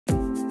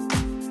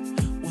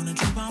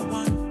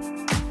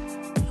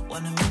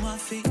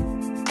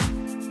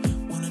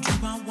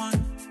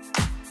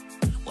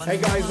Hey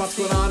guys, what's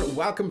going on?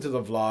 Welcome to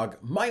the vlog.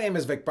 My name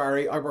is Vic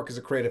Barry. I work as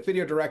a creative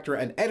video director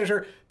and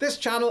editor. This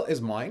channel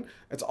is mine.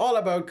 It's all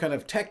about kind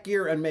of tech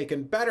gear and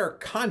making better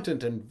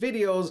content and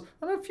videos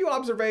and a few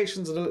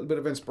observations and a little bit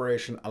of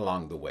inspiration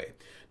along the way.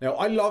 Now,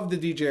 I love the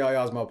DJI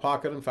Osmo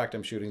Pocket. In fact,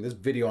 I'm shooting this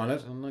video on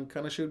it, and I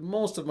kind of shoot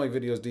most of my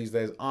videos these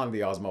days on the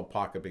Osmo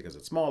Pocket because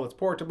it's small, it's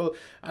portable,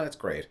 and it's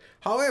great.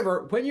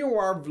 However, when you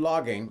are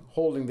vlogging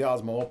holding the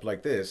Osmo up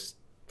like this,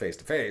 face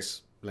to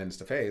face, lens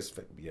to face,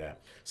 yeah.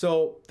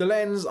 So the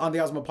lens on the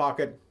Osmo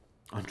Pocket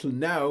until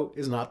now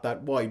is not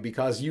that wide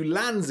because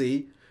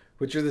Ulanzi,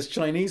 which is this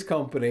Chinese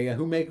company and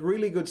who make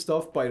really good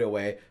stuff, by the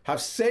way, have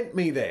sent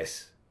me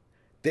this.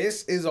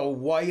 This is a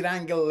wide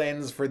angle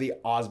lens for the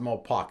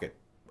Osmo Pocket.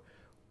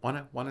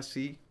 Wanna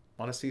see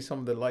some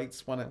of the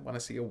lights? Wanna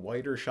see a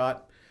wider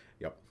shot?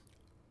 Yep,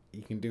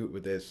 you can do it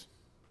with this.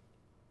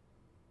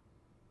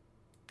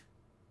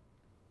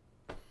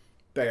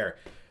 There.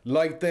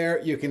 Light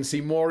there, you can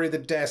see more of the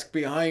desk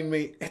behind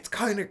me. It's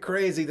kind of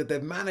crazy that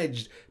they've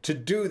managed to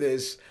do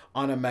this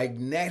on a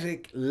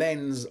magnetic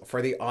lens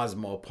for the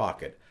Osmo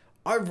Pocket.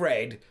 I've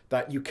read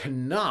that you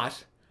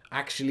cannot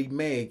actually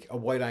make a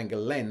wide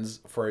angle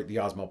lens for the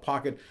Osmo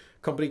Pocket.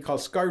 A company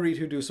called Skyread,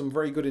 who do some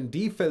very good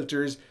ND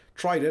filters,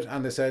 tried it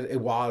and they said it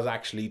was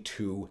actually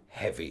too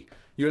heavy.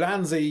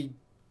 Ulanzi,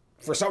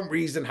 for some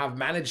reason, have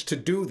managed to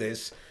do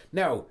this.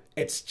 Now,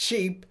 it's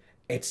cheap.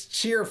 It's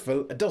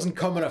cheerful, it doesn't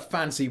come in a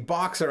fancy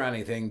box or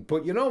anything,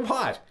 but you know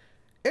what?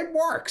 It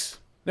works.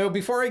 Now,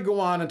 before I go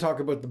on and talk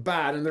about the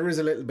bad, and there is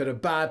a little bit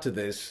of bad to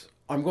this,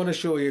 I'm going to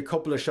show you a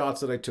couple of shots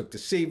that I took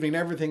this evening.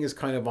 Everything is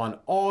kind of on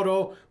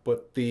auto,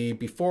 but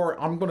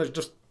I'm going to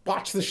just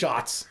watch the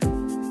shots.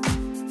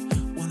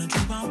 Wanna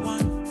drink my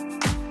wine,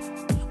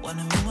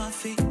 wanna move my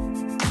feet,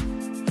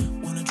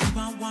 wanna drink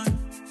my wine,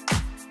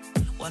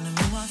 wanna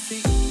move my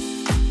feet,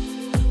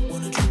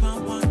 wanna drink my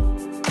wine,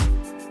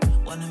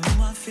 wanna move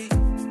my feet.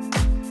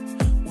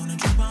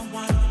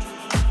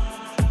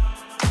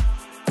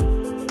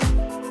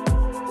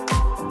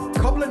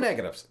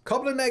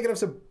 Couple of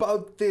negatives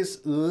about this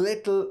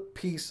little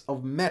piece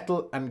of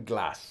metal and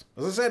glass.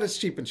 As I said, it's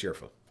cheap and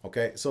cheerful,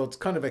 okay? So it's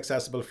kind of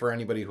accessible for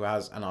anybody who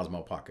has an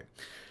Osmo Pocket.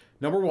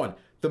 Number one,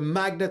 the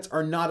magnets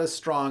are not as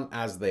strong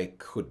as they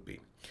could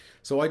be.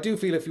 So I do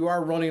feel if you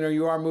are running or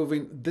you are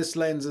moving, this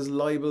lens is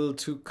liable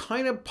to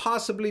kind of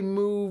possibly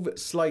move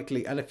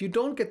slightly. And if you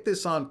don't get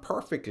this on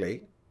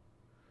perfectly,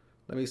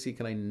 let me see,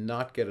 can I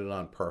not get it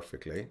on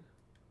perfectly?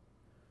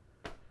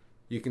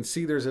 You can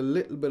see there's a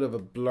little bit of a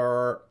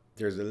blur.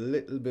 There's a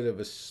little bit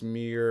of a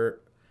smear,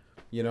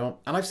 you know,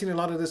 and I've seen a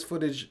lot of this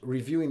footage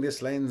reviewing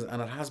this lens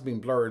and it has been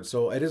blurred.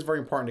 So it is very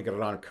important to get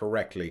it on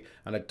correctly.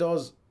 And it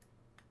does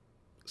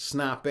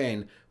snap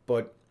in,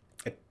 but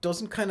it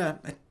doesn't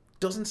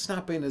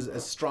snap in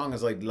as strong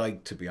as I'd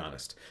like, to be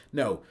honest.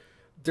 Now,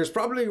 there's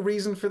probably a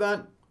reason for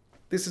that.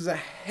 This is a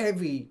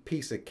heavy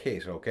piece of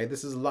kit, okay?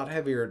 This is a lot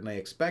heavier than I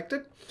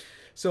expected.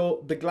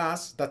 So the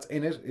glass that's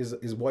in it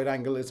is wide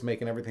angle. It's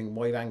making everything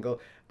wide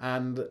angle.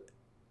 And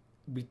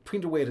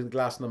between the weight of the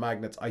glass and the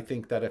magnets, I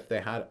think that if they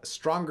had a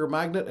stronger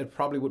magnet, it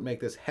probably would make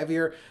this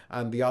heavier.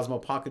 And the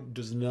Osmo Pocket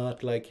does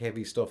not like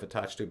heavy stuff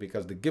attached to it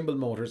because the gimbal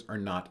motors are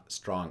not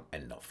strong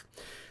enough.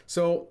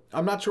 So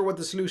I'm not sure what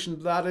the solution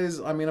to that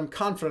is. I mean, I'm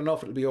confident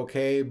enough it'll be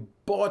okay,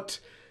 but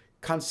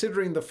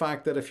considering the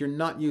fact that if you're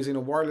not using a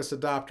wireless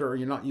adapter or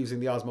you're not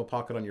using the Osmo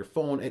Pocket on your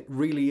phone, it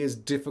really is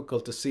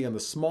difficult to see on the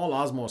small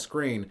Osmo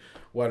screen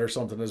whether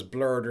something is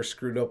blurred or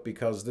screwed up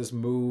because this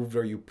moved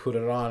or you put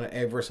it on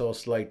ever so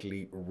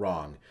slightly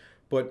wrong.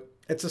 But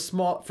it's a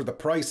small, for the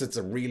price, it's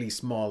a really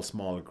small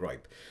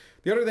gripe.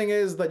 The other thing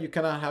is that you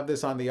cannot have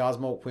this on the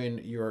Osmo when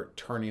you're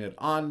turning it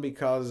on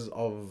because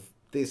of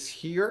this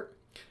here.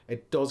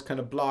 It does kind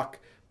of block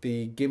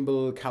the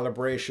gimbal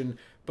calibration,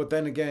 but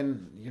then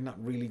again, you're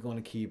not really going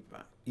to keep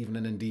even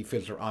an ND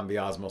filter on the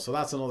Osmo. So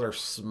that's another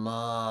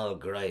small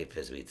gripe,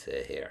 as we'd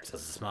say here. So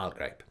it's a small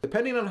gripe.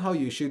 Depending on how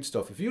you shoot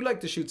stuff, if you like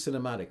to shoot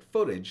cinematic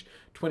footage,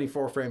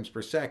 24 frames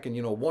per second,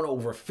 you know,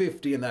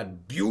 1/50 and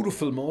that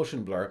beautiful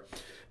motion blur,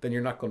 then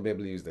you're not going to be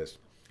able to use this.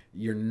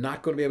 You're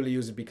not going to be able to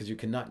use it because you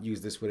cannot use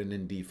this with an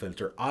ND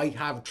filter. I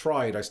have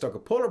tried. I stuck a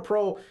Polar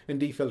Pro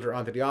ND filter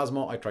onto the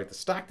Osmo. I tried to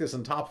stack this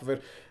on top of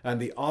it and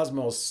the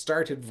Osmo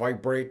started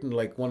vibrating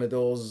like one of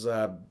those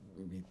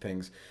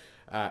things.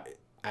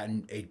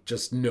 And it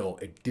just, no,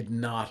 it did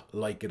not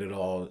like it at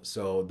all.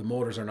 So the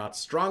motors are not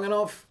strong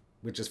enough,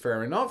 which is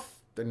fair enough.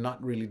 They're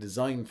not really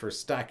designed for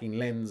stacking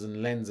lens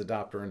and lens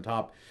adapter on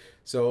top.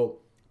 So,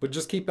 but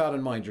just keep that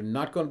in mind. You're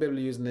not going to be able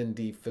to use an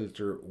ND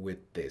filter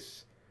with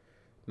this.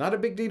 Not a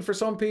big deal for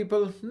some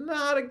people,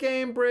 not a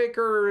game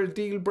breaker or a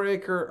deal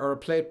breaker or a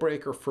plate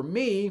breaker for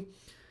me,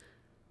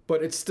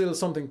 but it's still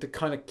something to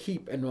kind of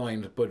keep in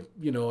mind. But,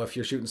 you know, if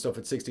you're shooting stuff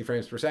at 60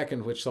 frames per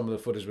second, which some of the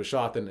footage was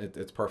shot, then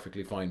it's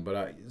perfectly fine.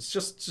 But it's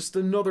just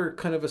another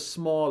kind of a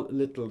small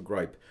little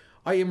gripe.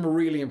 I am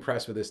really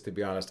impressed with this, to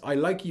be honest. I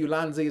like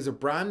Ulanzi as a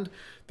brand.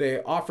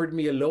 They offered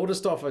me a load of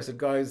stuff. I said,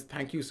 guys,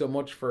 thank you so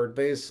much for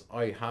this.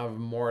 I have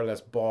more or less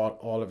bought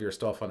all of your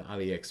stuff on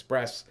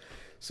AliExpress.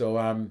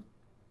 So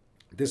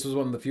this was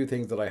one of the few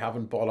things that I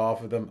haven't bought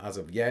off of them as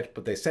of yet,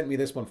 but they sent me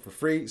this one for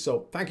free.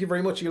 So thank you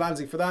very much,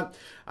 Ulanzi, for that.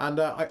 And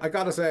I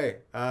gotta say,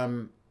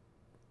 I'm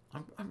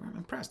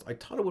impressed. I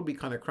thought it would be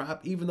kind of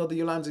crap, even though the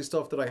Ulanzi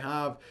stuff that I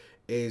have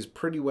is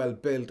pretty well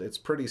built. It's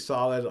pretty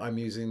solid. I'm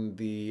using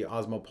the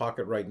Osmo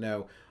Pocket right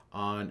now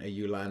on a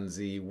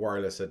Ulanzi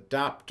wireless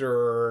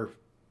adapter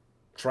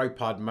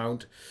tripod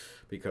mount,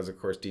 because of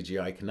course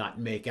DJI cannot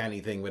make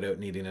anything without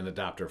needing an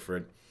adapter for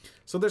it.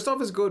 So their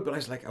stuff is good, but I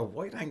was like, a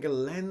wide angle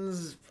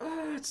lens,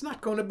 it's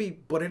not going to be,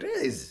 but it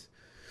is.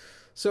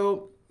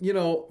 So, you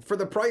know, for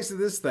the price of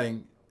this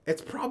thing,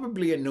 it's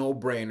probably a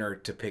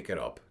no-brainer to pick it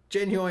up.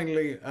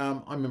 Genuinely,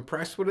 I'm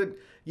impressed with it.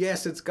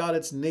 Yes, it's got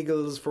its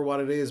niggles for what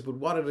it is, but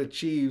what it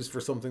achieves for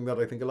something that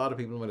I think a lot of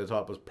people might have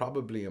thought was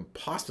probably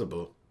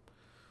impossible,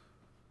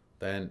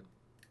 then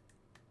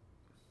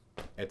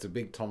it's a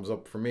big thumbs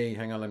up for me.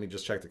 Hang on, let me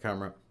just check the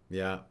camera.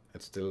 Yeah,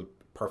 it's still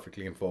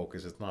perfectly in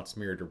focus. It's not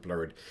smeared or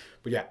blurred.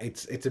 But yeah,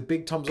 it's a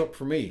big thumbs up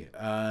for me.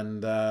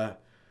 And,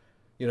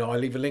 you know, I'll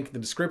leave a link in the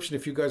description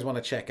if you guys want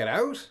to check it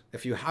out,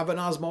 if you have an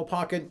Osmo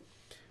Pocket.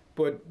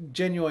 But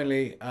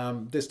genuinely,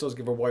 this does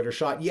give a wider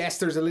shot. Yes,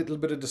 there's a little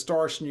bit of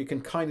distortion. You can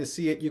kind of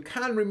see it. You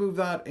can remove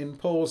that in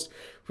post,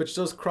 which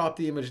does crop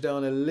the image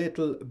down a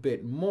little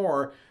bit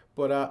more.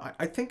 But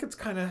I think it's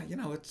kind of, you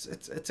know, it's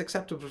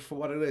acceptable for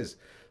what it is.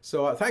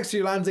 So thanks to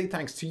you, Ulanzi.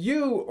 Thanks to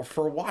you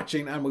for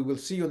watching. And we will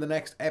see you in the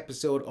next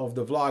episode of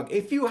the vlog.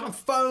 If you have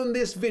found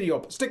this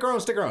video, stick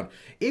around, stick around.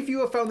 If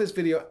you have found this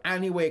video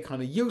anyway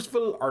kind of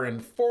useful or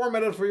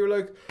informative for you,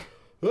 like,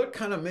 that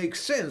kind of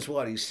makes sense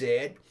what he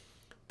said,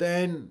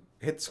 then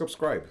hit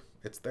subscribe.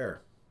 It's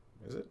there.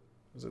 Is it?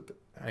 Is it?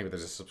 Anyway,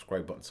 there's a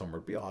subscribe button somewhere.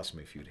 It'd be awesome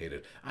if you'd hit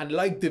it. And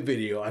like the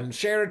video and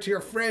share it to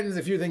your friends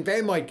if you think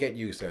they might get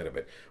use out of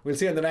it. We'll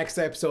see you in the next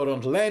episode.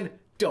 Until then,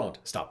 don't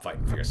stop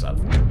fighting for yourself.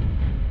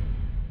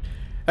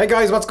 Hey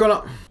guys, what's going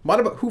on? What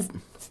about who?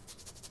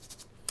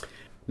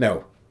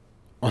 No.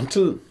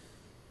 Until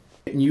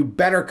you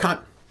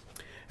better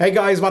Hey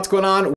guys, what's going on?